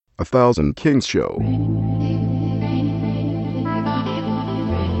AThousandKings Show.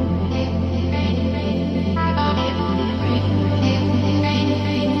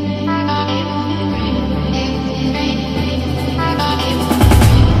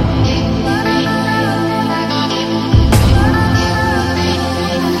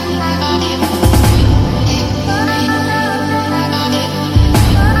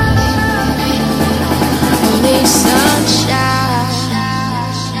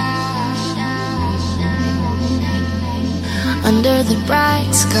 Under the bright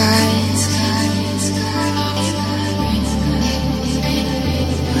skies,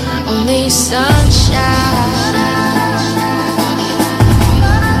 only sunshine.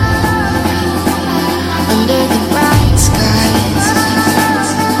 Under the bright skies,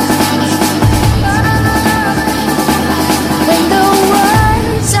 when the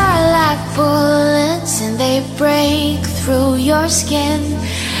words are like bullets and they break through your skin,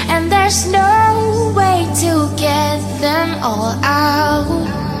 and there's no way to get them all out.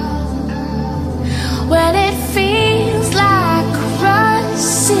 When it feels like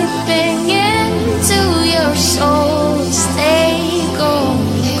rust seeping into your soul, stay go,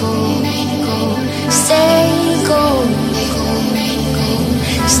 go, go, stay go, go, go,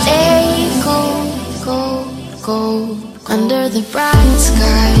 stay go, go, go, under the bright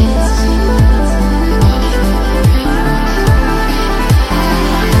skies.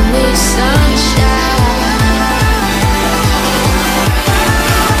 Only sunshine.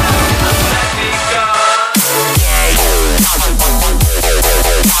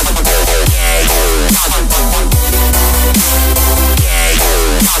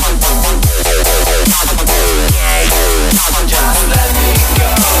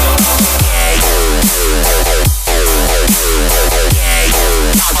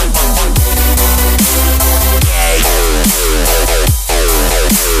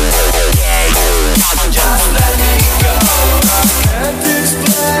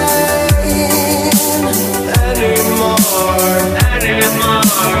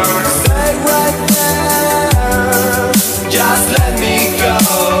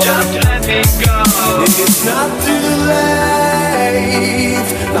 It's not too late.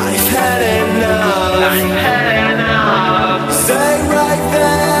 Life had enough. Life had enough. Stay right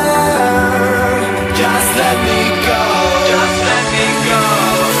there. Just let me go. Just let me go.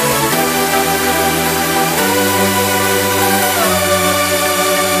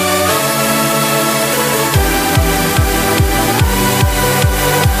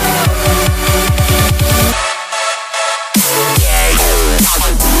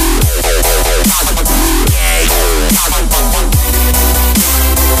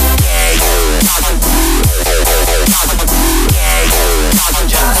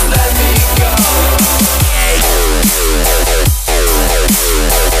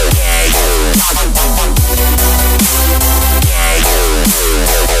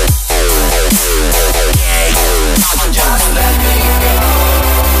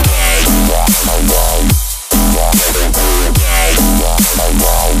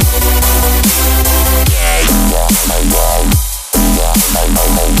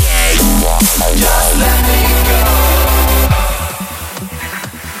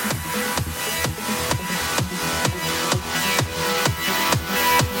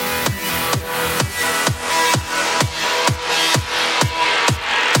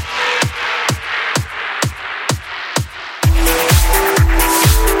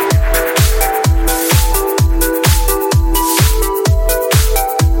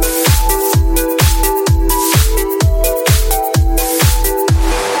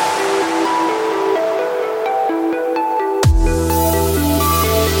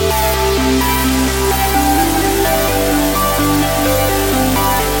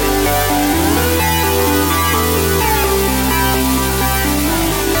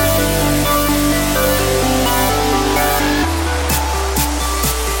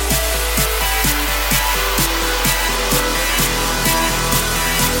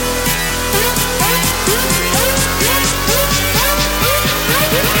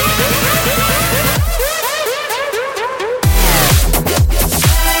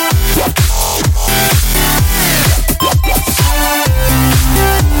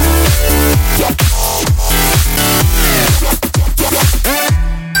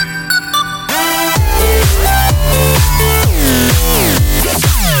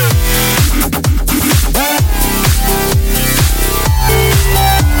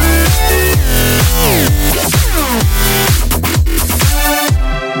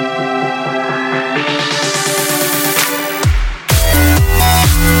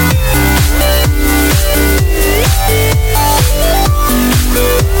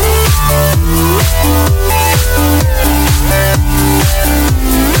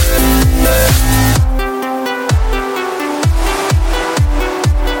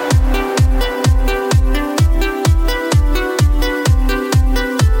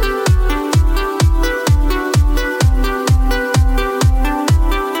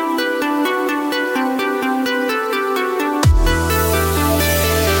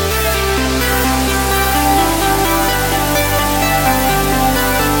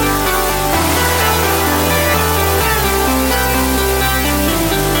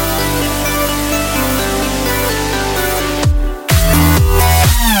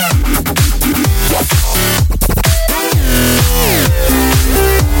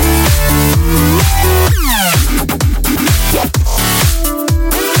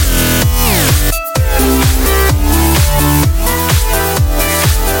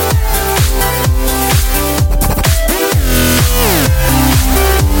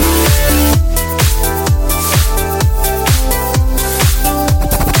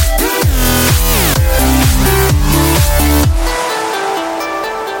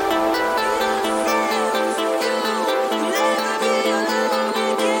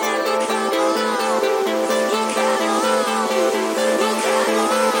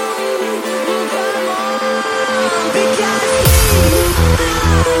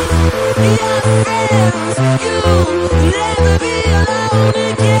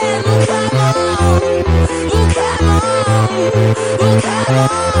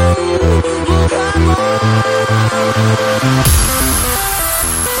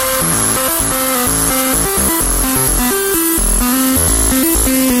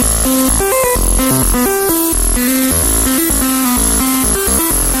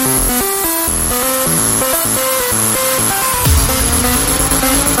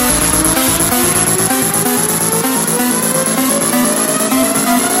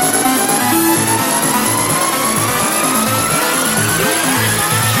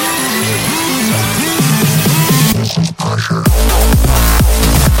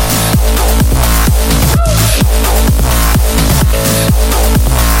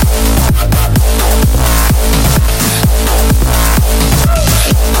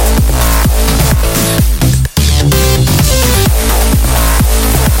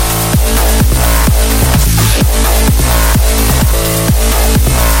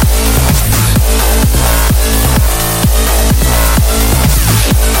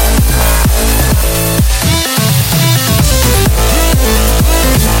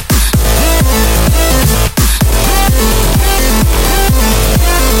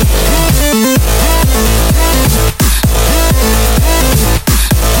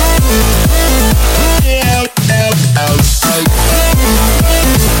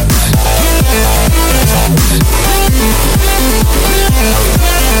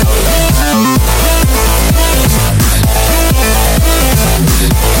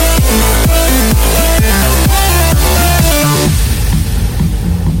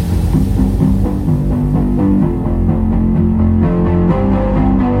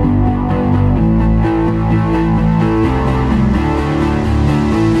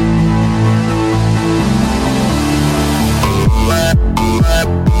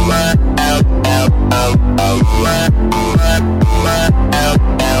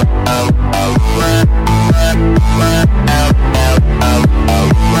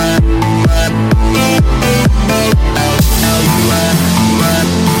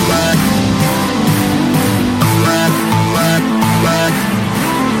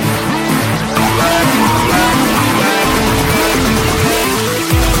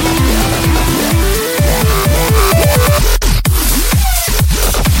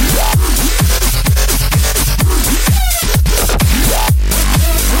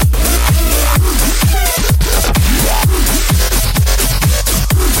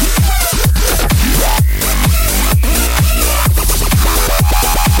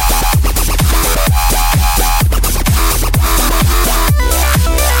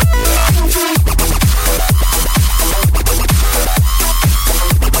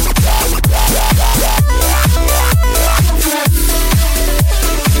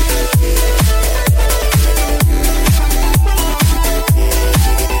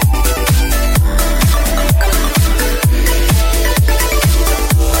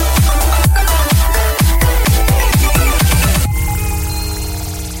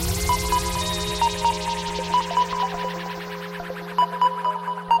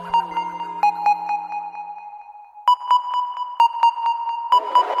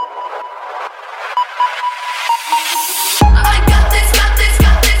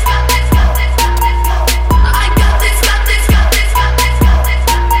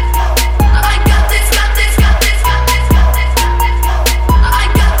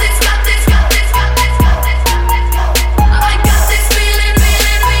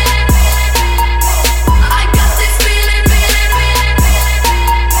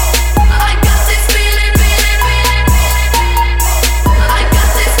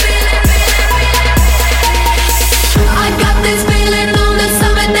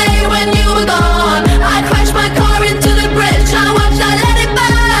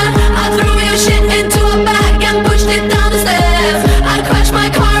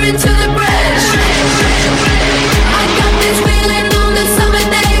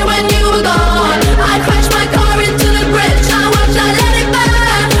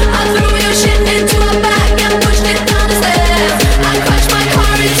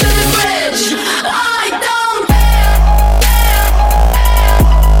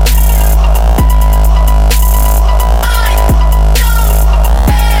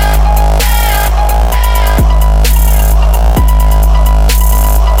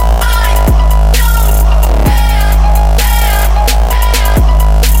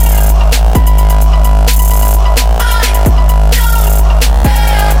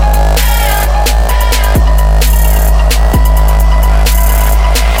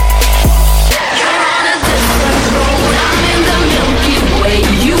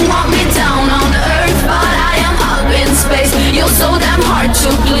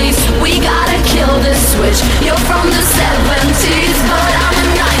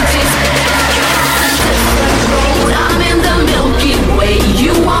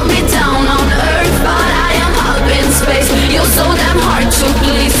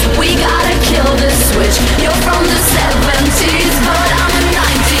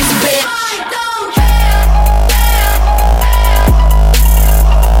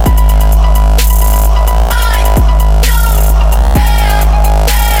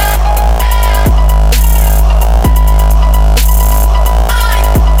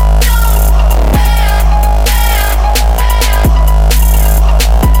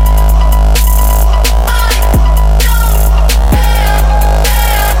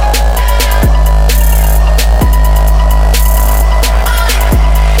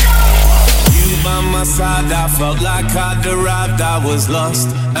 was lost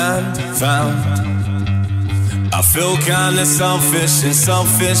and found. I feel kinda selfish, and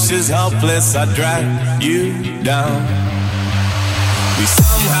selfish is helpless. I drag you down. We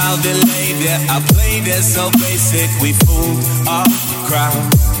somehow delayed it. I played it so basic, we fooled our crowd.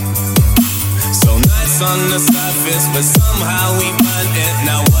 So nice on the surface, but somehow we burnt it.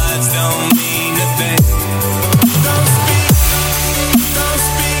 Now words don't mean a thing. Don't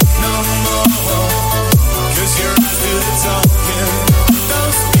speak no more, 'cause your eyes do the talking.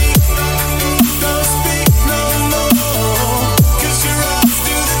 Don't speak no more, 'cause your eyes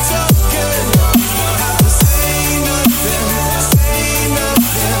do the talking. You don't have to say nothing,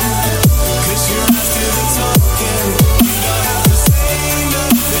 'cause your eyes do the talking. You don't have to say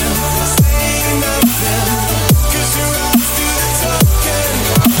nothing, 'cause your eyes do the talking.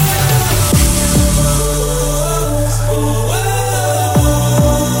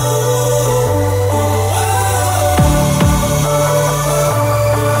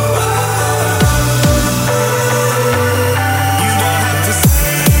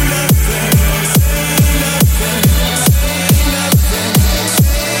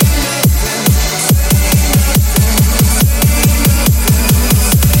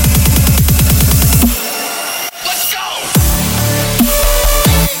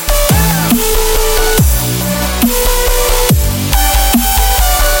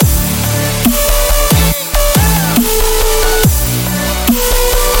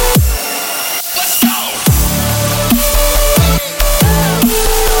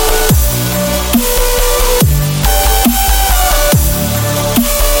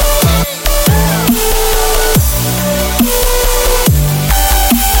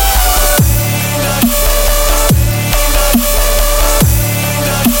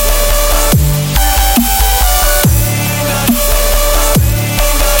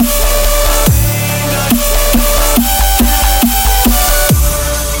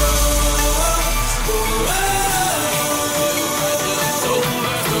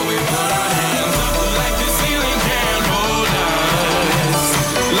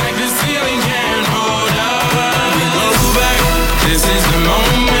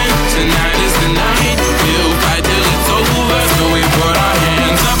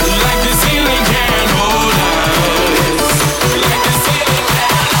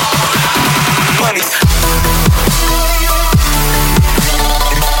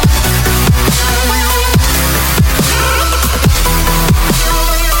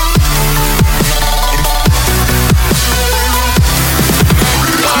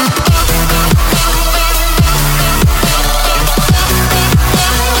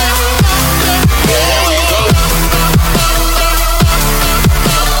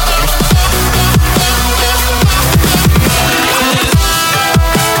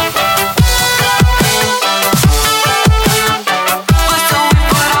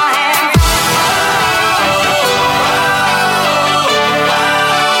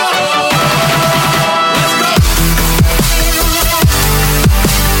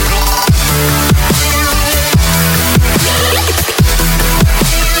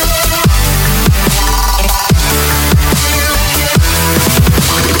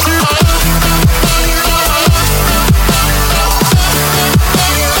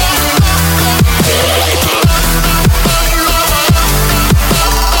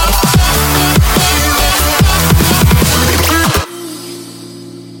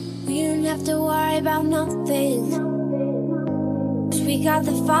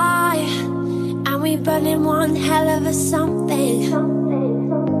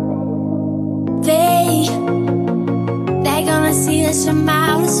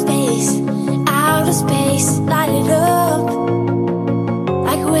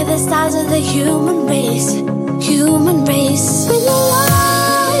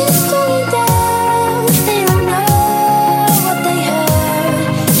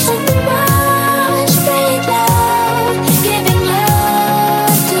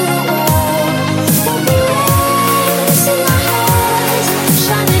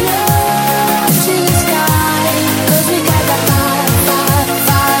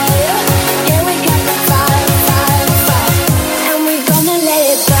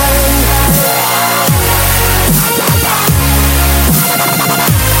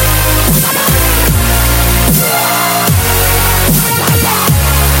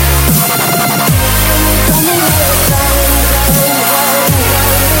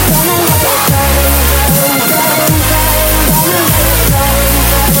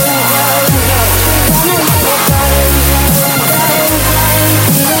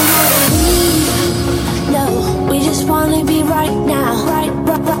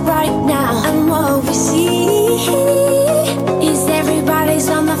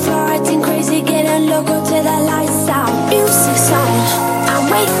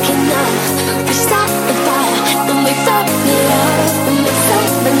 waking up. We start the fire, then we burn it up, and it's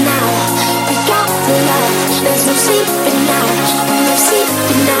over now. We got the love, there's no sleeping now, no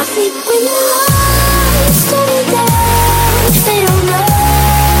sleeping now. When the lights turn down, they don't know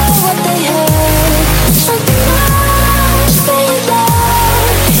what they heard. So tonight they love,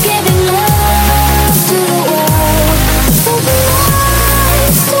 giving love to the world. So the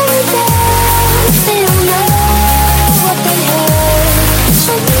lights turn down, they don't know what they heard.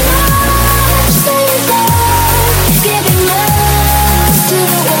 So tonight they love, giving love to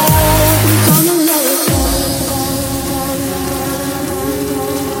the world. We're gonna let it go.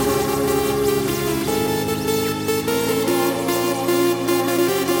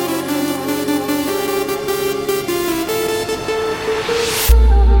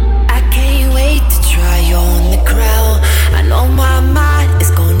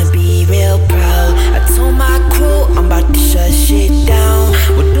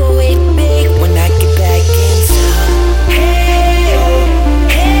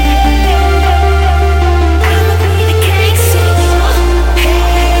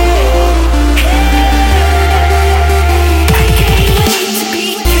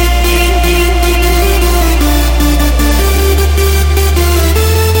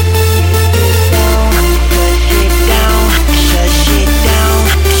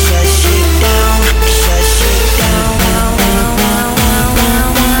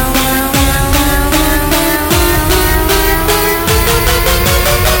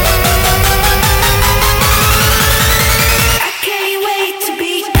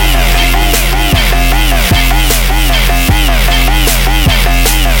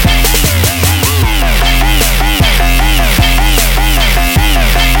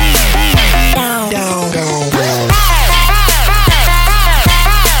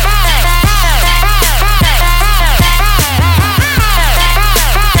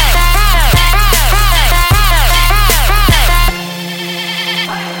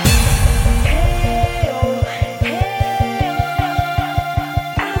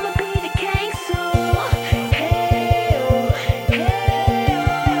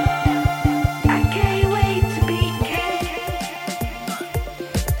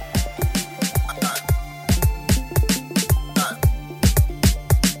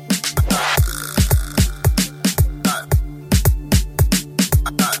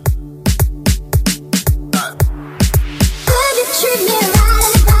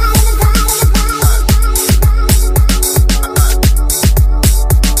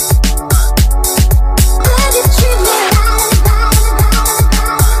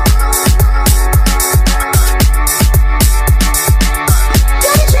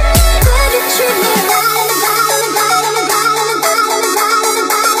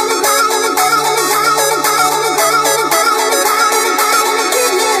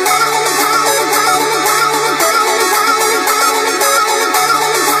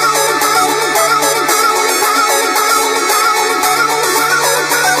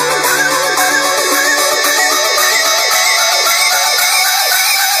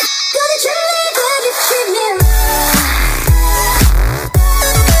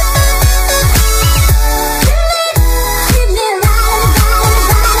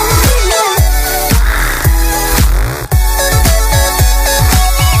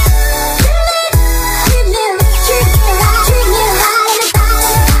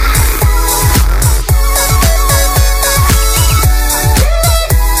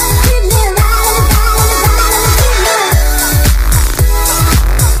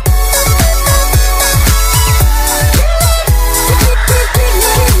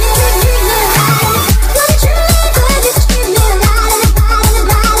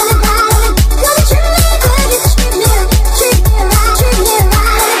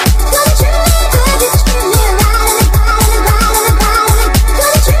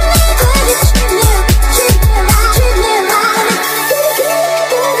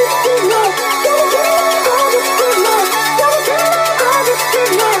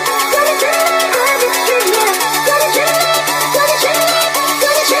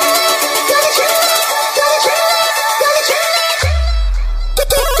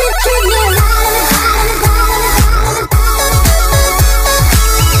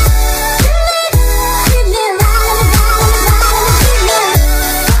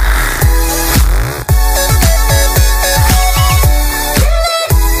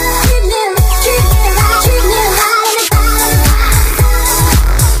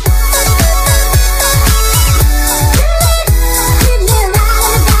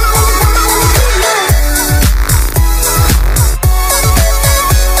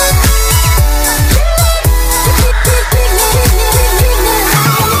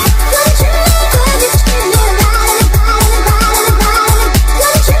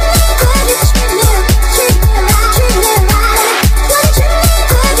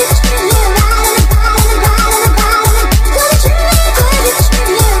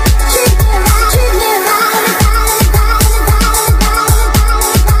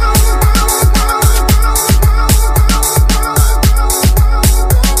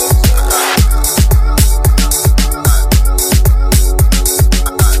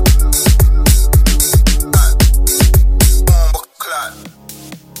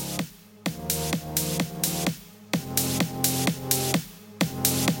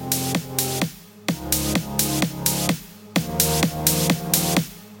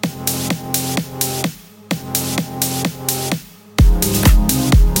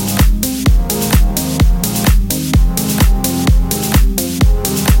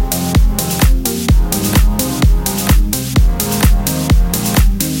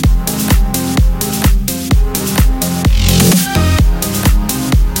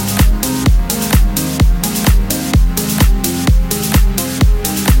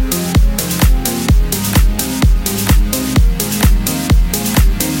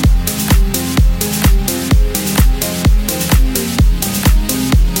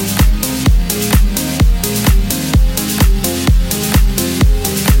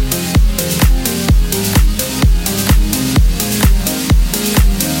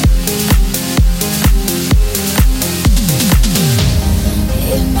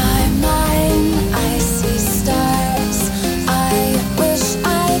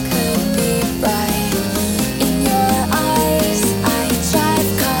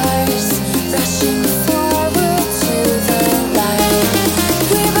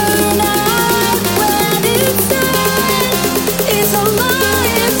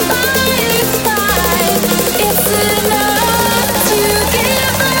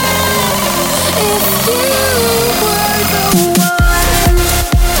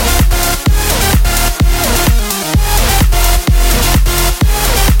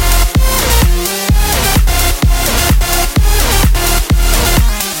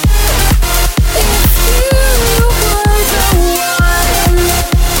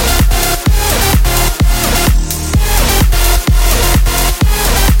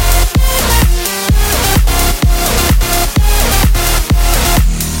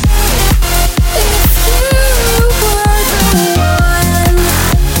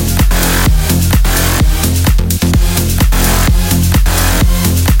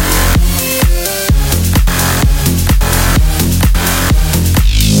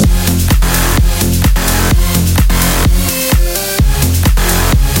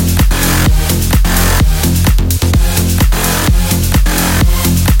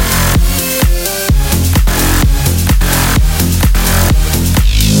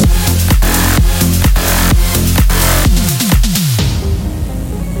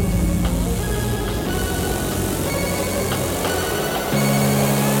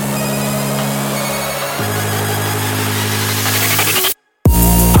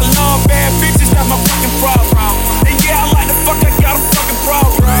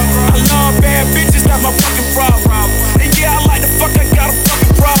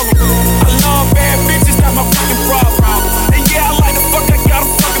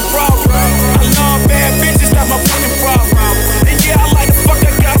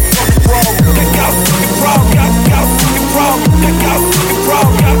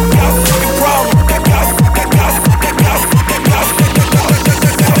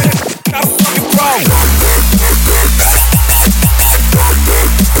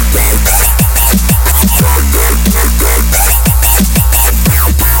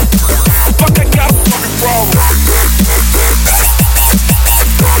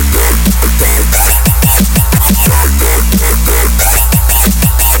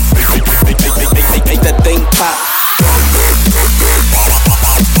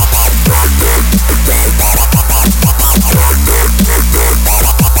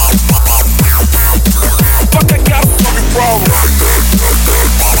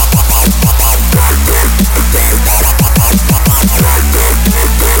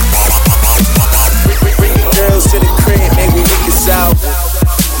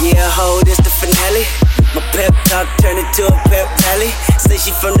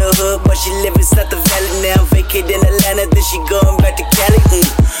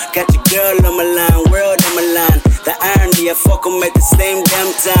 same damn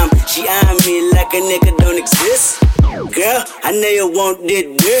time. She eyeing me like a nigga don't exist. Girl, I know you want this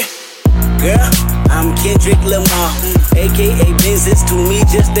dick. Girl, I'm Kendrick Lamar, aka Benzes, to me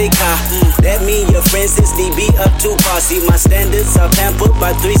just a car. That mean your friends is DB up too far. See my standards are pampered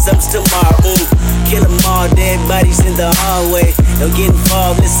by threesomes tomorrow. Kill them all, dead bodies in the hallway. Don't get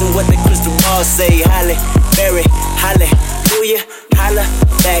involved, listen what the crystal ball say. Holly, Berry, hallelujah, holla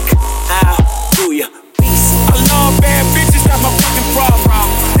back, how do ya? Peace. I love bad bitches, that's my fucking problem.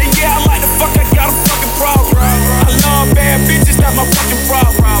 And yeah, I like the fuck, I got a fucking problem. I love bad bitches, that's my fucking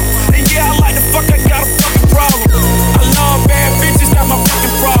problem. And yeah, I like the fuck, I got a fucking problem. I love bad bitches, that's my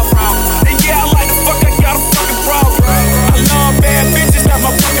fucking problem. And yeah, I like the fuck, I got a fucking problem. I love bad bitches, that's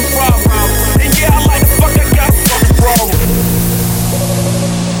my fucking problem. And yeah, I like the fuck, I got a fucking problem.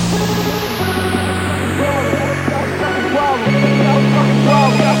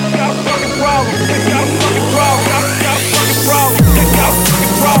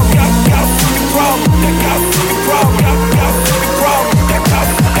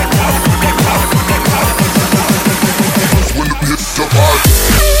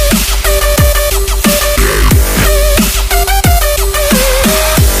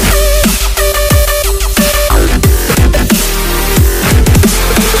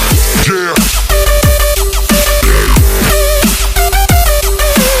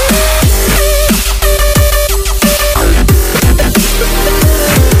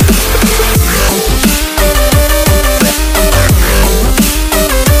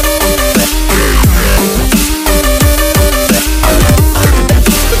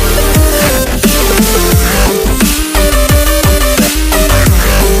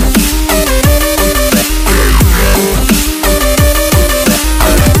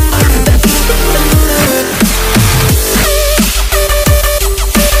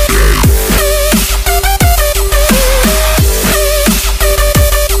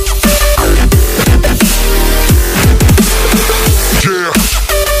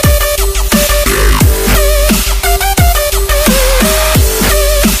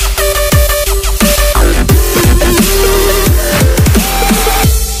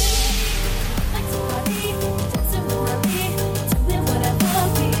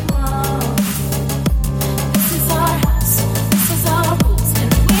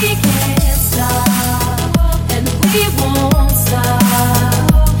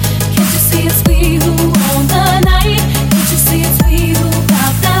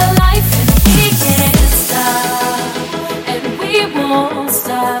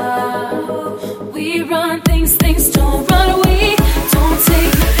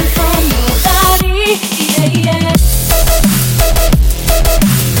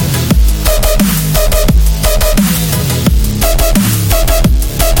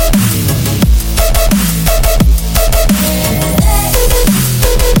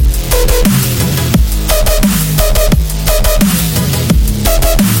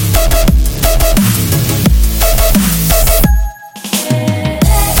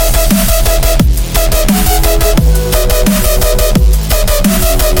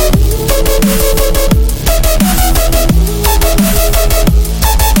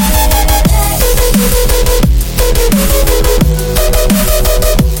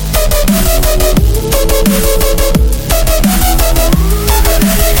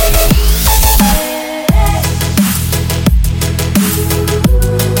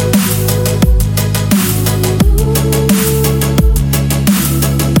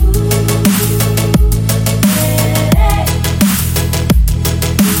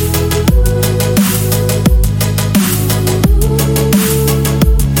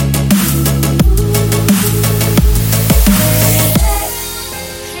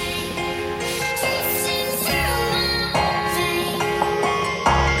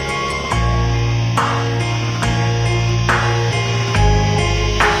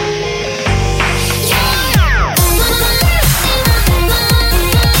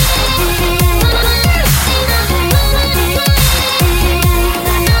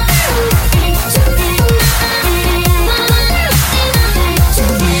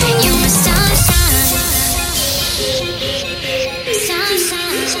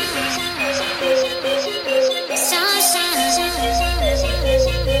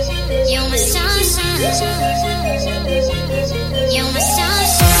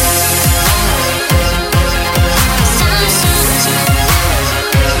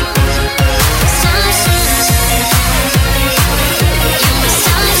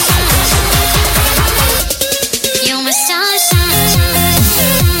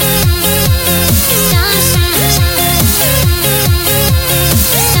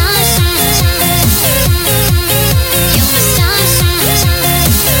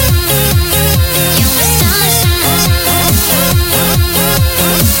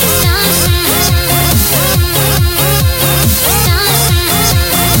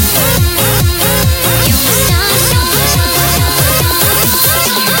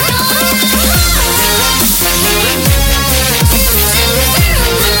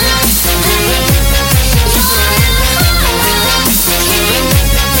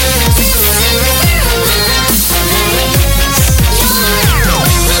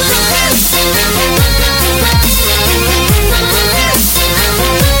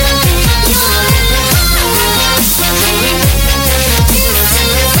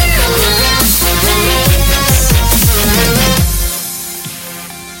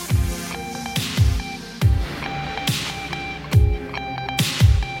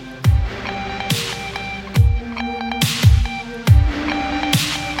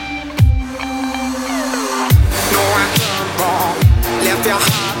 your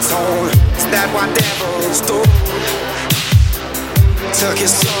heart torn? Is that what devils do? Took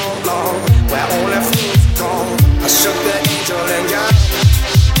you so long, where only fools go. I shook the angel in you.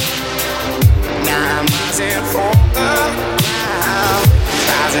 Now I'm rising from the ground,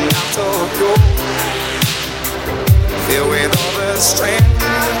 rising out to you. Filled with all the strength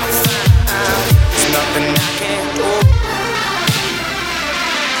I find, there's nothing I can't do.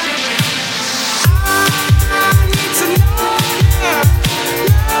 I need to know now,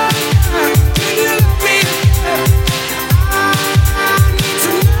 can you love me again? I need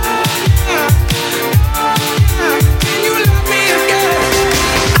to know now, can you love me again?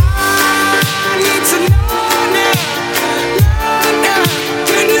 I need to know now,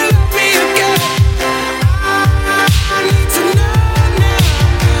 can you love me again? I need to know now,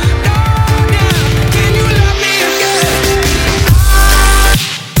 can you love me again?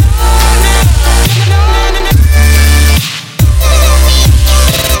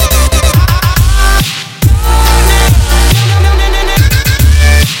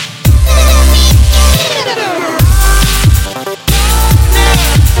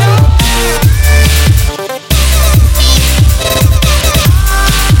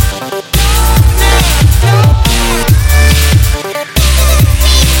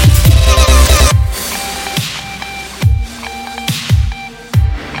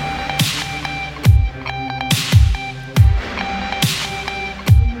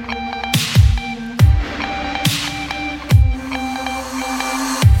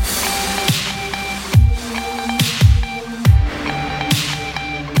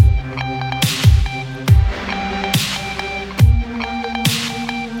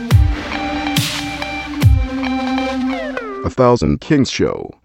 A Thousand Kings Show.